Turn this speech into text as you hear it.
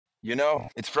You know,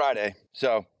 it's Friday,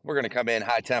 so we're going to come in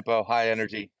high tempo, high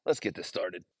energy. Let's get this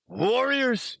started.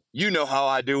 Warriors, you know how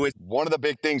I do it. One of the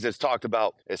big things that's talked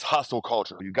about is hustle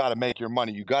culture. You got to make your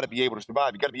money. You got to be able to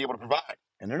survive. You got to be able to provide.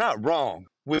 And they're not wrong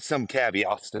with some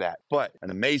caveats to that. But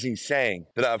an amazing saying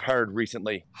that I've heard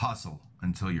recently: hustle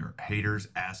until your haters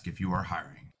ask if you are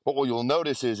hiring. But what you'll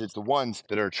notice is it's the ones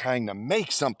that are trying to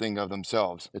make something of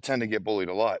themselves that tend to get bullied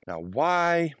a lot. Now,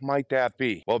 why might that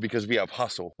be? Well, because we have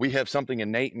hustle. We have something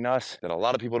innate in us that a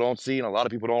lot of people don't see and a lot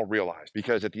of people don't realize.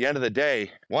 Because at the end of the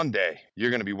day, one day, you're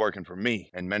going to be working for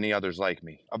me and many others like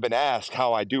me. I've been asked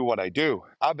how I do what I do.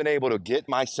 I've been able to get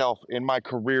myself in my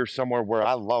career somewhere where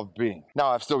I love being. Now,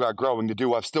 I've still got growing to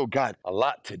do. I've still got a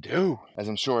lot to do, as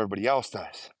I'm sure everybody else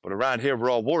does. But around here,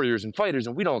 we're all warriors and fighters,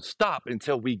 and we don't stop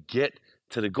until we get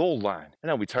to the goal line, and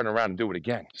then we turn around and do it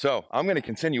again. So I'm going to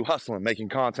continue hustling, making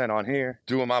content on here,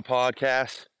 doing my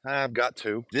podcast. I've got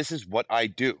to. This is what I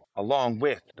do, along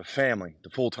with the family, the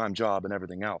full-time job, and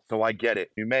everything else. So I get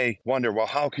it. You may wonder, well,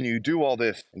 how can you do all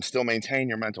this and still maintain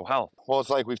your mental health? Well, it's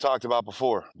like we've talked about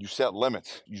before. You set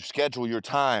limits. You schedule your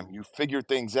time. You figure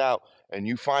things out, and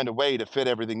you find a way to fit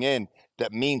everything in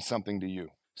that means something to you.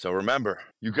 So remember,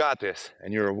 you got this,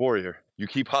 and you're a warrior. You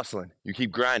keep hustling, you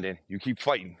keep grinding, you keep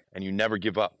fighting, and you never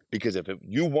give up. Because if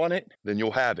you want it, then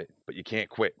you'll have it, but you can't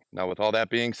quit. Now, with all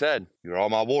that being said, you're all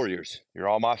my warriors, you're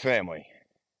all my family,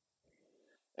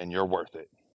 and you're worth it.